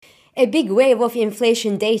A big wave of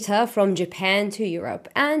inflation data from Japan to Europe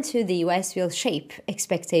and to the US will shape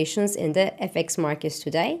expectations in the FX markets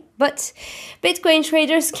today. But Bitcoin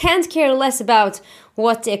traders can't care less about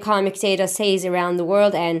what the economic data says around the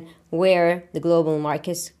world and where the global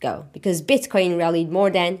markets go, because Bitcoin rallied more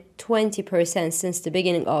than 20% since the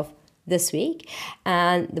beginning of this week,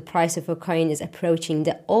 and the price of a coin is approaching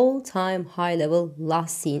the all-time high level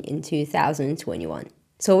last seen in 2021.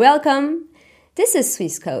 So welcome. This is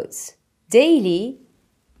Swissquote's Daily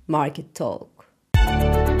Market Talk.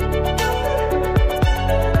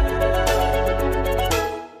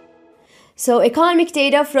 So economic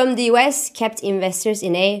data from the US kept investors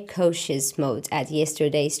in a cautious mode at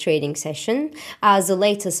yesterday's trading session, as the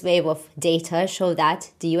latest wave of data showed that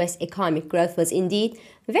the US economic growth was indeed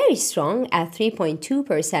very strong at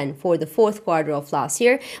 3.2% for the fourth quarter of last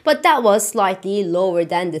year, but that was slightly lower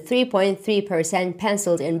than the 3.3%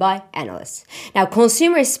 penciled in by analysts. Now,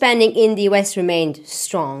 consumer spending in the US remained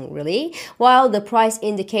strong, really, while the price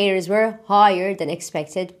indicators were higher than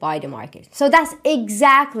expected by the market. So that's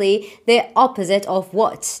exactly the opposite of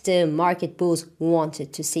what the market bulls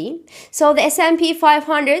wanted to see. So the S&P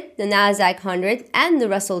 500, the Nasdaq 100, and the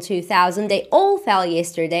Russell 2000, they all fell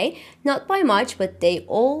yesterday, not by much, but they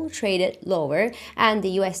all traded lower, and the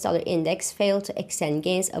US dollar index failed to extend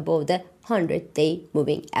gains above the 100-day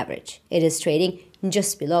moving average. It is trading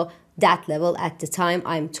just below that level at the time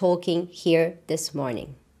I'm talking here this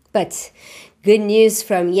morning. But good news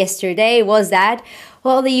from yesterday was that,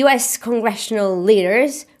 well, the US congressional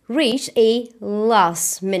leaders reached a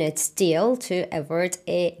last-minute deal to avert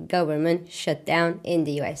a government shutdown in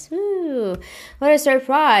the US. Ooh, what a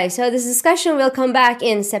surprise. So this discussion will come back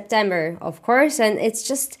in September, of course, and it's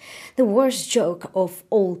just the worst joke of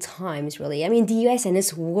all times, really. I mean, the US and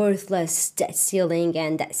its worthless debt ceiling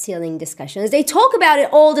and debt ceiling discussions, they talk about it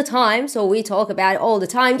all the time, so we talk about it all the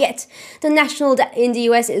time, yet the national debt in the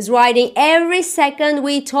US is rising. Every second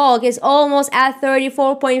we talk is almost at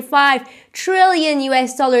 34.5 trillion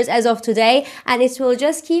US dollars as of today, and it will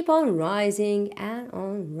just keep on rising and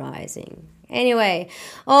on rising. Anyway,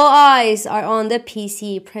 all eyes are on the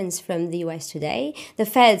PCE prints from the US today. The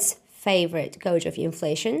Fed's favorite gauge of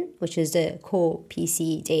inflation, which is the core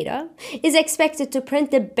PCE data, is expected to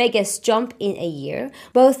print the biggest jump in a year.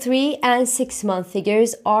 Both 3 and 6 month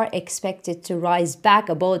figures are expected to rise back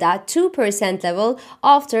above that 2% level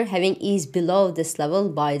after having eased below this level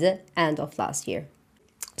by the end of last year.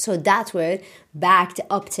 So that would back the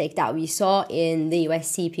uptick that we saw in the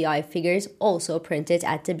US CPI figures also printed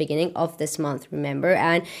at the beginning of this month, remember,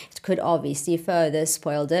 and it could obviously further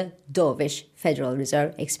spoil the dovish Federal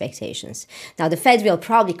Reserve expectations. Now, the Fed will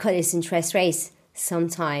probably cut its interest rates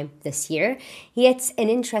sometime this year, yet an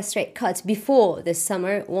interest rate cut before the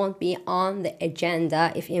summer won't be on the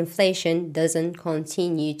agenda if inflation doesn't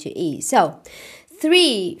continue to ease. So,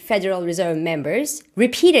 3 Federal Reserve members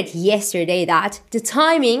repeated yesterday that the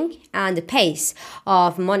timing and the pace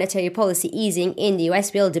of monetary policy easing in the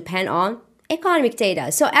US will depend on economic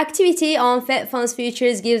data. So activity on Fed funds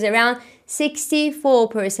futures gives around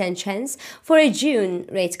 64% chance for a June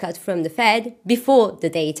rate cut from the Fed before the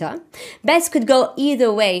data. Bets could go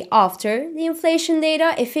either way after the inflation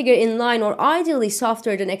data. A figure in line or ideally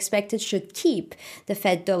softer than expected should keep the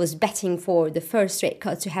Fed those betting for the first rate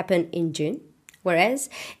cut to happen in June, whereas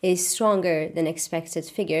a stronger than expected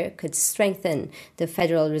figure could strengthen the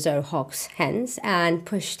Federal Reserve hawks' hands and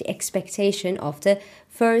push the expectation of the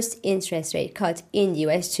first interest rate cut in the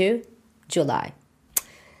US to July.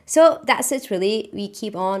 So that's it, really. We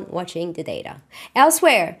keep on watching the data.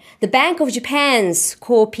 Elsewhere, the Bank of Japan's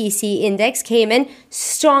core PCE index came in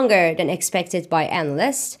stronger than expected by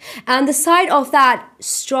analysts. And the side of that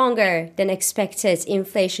stronger than expected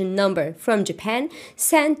inflation number from Japan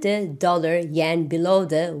sent the dollar-yen below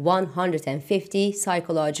the 150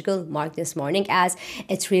 psychological mark this morning, as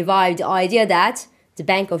it revived the idea that the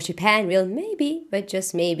Bank of Japan will maybe, but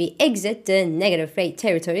just maybe, exit the negative rate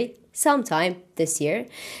territory sometime this year.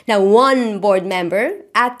 Now, one board member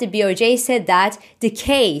at the BOJ said that the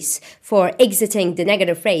case for exiting the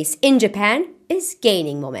negative rates in Japan is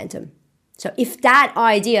gaining momentum. So if that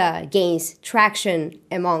idea gains traction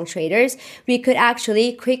among traders, we could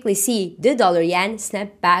actually quickly see the dollar-yen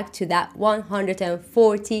snap back to that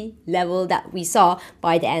 140 level that we saw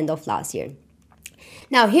by the end of last year.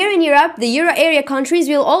 Now, here in Europe, the Euro area countries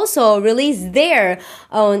will also release their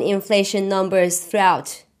own inflation numbers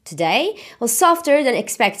throughout today. Well, softer than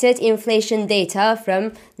expected inflation data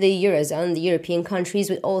from the Eurozone, the European countries,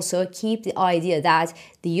 would also keep the idea that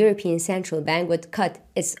the European Central Bank would cut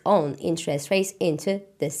its own interest rates into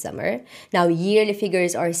this summer. Now, yearly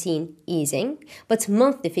figures are seen easing, but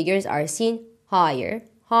monthly figures are seen higher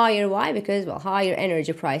higher. Why? Because, well, higher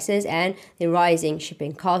energy prices and the rising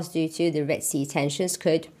shipping costs due to the Red Sea tensions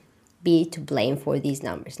could be to blame for these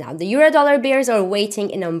numbers. Now, the euro-dollar bears are waiting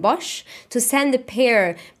in ambush to send the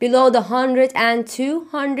pair below the 100 and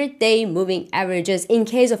 200-day moving averages in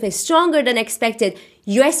case of a stronger than expected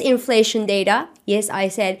US inflation data. Yes, I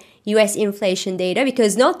said US inflation data,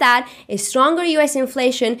 because note that a stronger US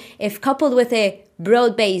inflation, if coupled with a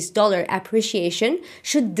broad-based dollar appreciation,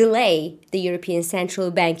 should delay the European Central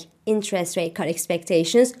Bank interest rate cut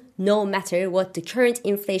expectations, no matter what the current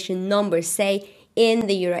inflation numbers say in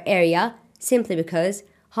the euro area, simply because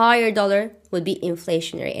higher dollar would be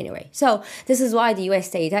inflationary anyway. So this is why the US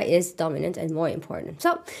data is dominant and more important.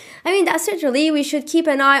 So, I mean, that's it really. We should keep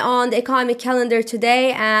an eye on the economic calendar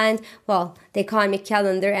today, and, well, the economic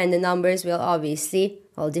calendar and the numbers will obviously,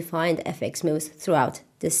 well, define the FX moves throughout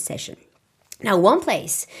this session. Now, one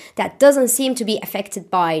place that doesn't seem to be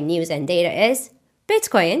affected by news and data is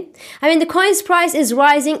Bitcoin. I mean, the coin's price is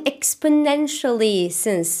rising exponentially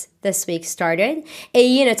since this week started. A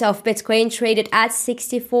unit of Bitcoin traded at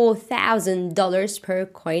 $64,000 per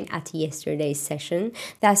coin at yesterday's session.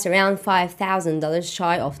 That's around $5,000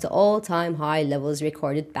 shy of the all-time high levels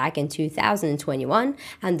recorded back in 2021.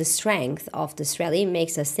 And the strength of this rally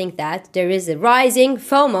makes us think that there is a rising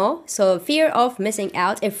FOMO, so fear of missing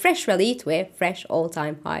out, a fresh rally to a fresh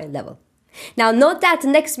all-time high level. Now, note that the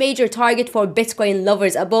next major target for Bitcoin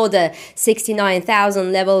lovers above the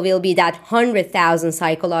 69,000 level will be that 100,000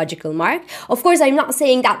 psychological mark. Of course, I'm not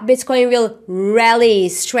saying that Bitcoin will rally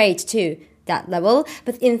straight to that level,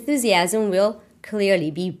 but enthusiasm will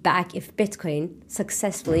clearly be back if Bitcoin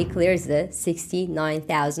successfully clears the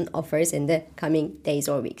 69,000 offers in the coming days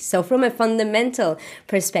or weeks. So from a fundamental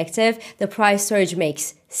perspective, the price surge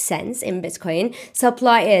makes sense in Bitcoin.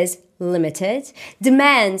 Supply is limited,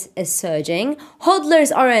 demand is surging,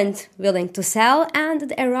 hodlers aren't willing to sell, and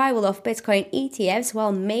the arrival of Bitcoin ETFs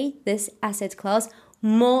made this asset class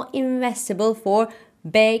more investable for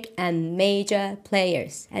big and major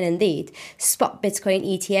players. And indeed, spot Bitcoin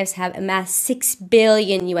ETFs have amassed $6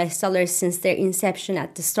 billion since their inception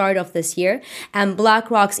at the start of this year, and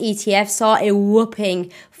BlackRock's ETF saw a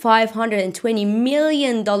whopping $520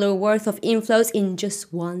 million worth of inflows in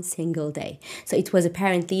just one single day. So it was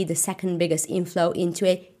apparently the second biggest inflow into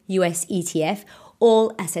a US ETF,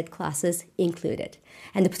 all asset classes included.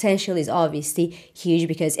 And the potential is obviously huge,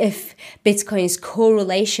 because if Bitcoin's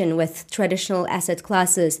correlation with traditional asset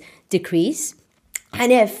classes decrease,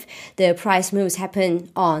 and if the price moves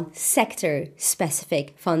happen on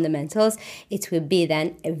sector-specific fundamentals, it will be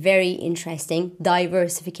then a very interesting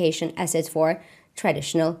diversification asset for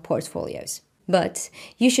traditional portfolios. But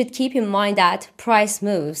you should keep in mind that price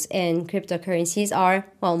moves in cryptocurrencies are,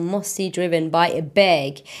 mostly driven by a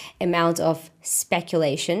big amount of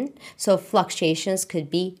speculation. So fluctuations could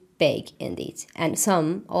be big indeed. And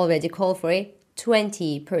some already call for a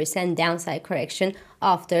 20% downside correction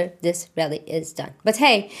after this rally is done. But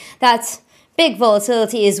hey, that big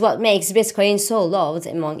volatility is what makes Bitcoin so loved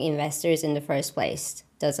among investors in the first place,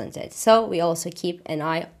 doesn't it? So we also keep an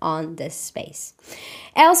eye on this space.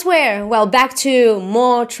 Elsewhere, back to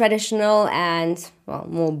more traditional and,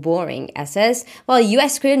 more boring assets.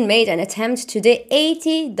 US crude made an attempt to the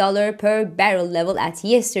 $80 per barrel level at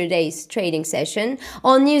yesterday's trading session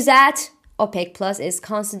on news that OPEC Plus is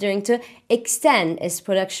considering to extend its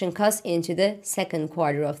production cuts into the second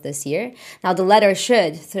quarter of this year. Now, the latter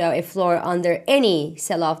should throw a floor under any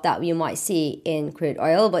sell-off that we might see in crude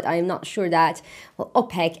oil, but I'm not sure that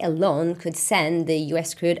OPEC alone could send the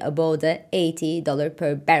US crude above the $80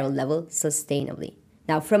 per barrel level sustainably.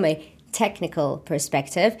 Now, from a technical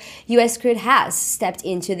perspective, US crude has stepped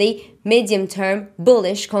into the medium-term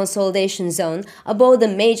bullish consolidation zone above the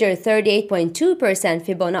major 38.2%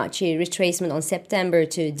 Fibonacci retracement on September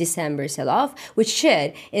to December sell-off, which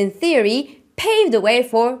should, in theory, pave the way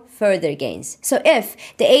for further gains. So if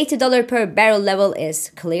the $80 per barrel level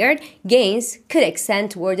is cleared, gains could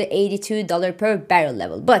extend toward the $82 per barrel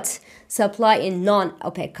level. But supply in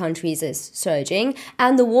non-OPEC countries is surging,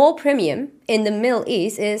 and the wall premium in the Middle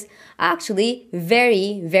East is actually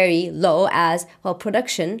very, very low, as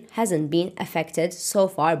production hasn't been affected so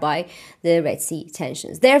far by the Red Sea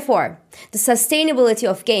tensions. Therefore, the sustainability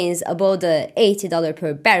of gains above the $80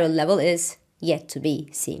 per barrel level is yet to be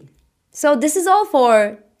seen. So this is all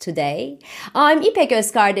for today. I'm İpek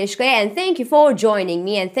Özkardeşli, and thank you for joining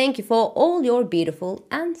me, and thank you for all your beautiful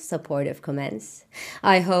and supportive comments.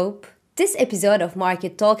 I hope this episode of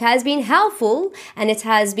Market Talk has been helpful and it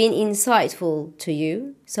has been insightful to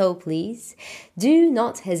you. So please do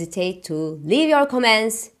not hesitate to leave your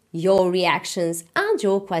comments, your reactions, and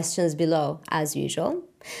your questions below as usual.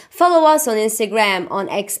 Follow us on Instagram, on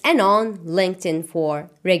X, and on LinkedIn for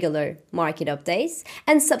regular market updates.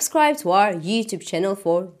 And subscribe to our YouTube channel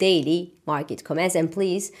for daily market comments. And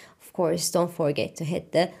please, of course, don't forget to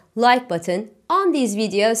hit the like button on these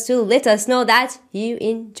videos to let us know that you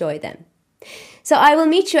enjoy them. So I will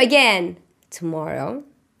meet you again tomorrow.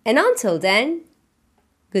 And until then,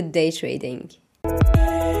 good day trading.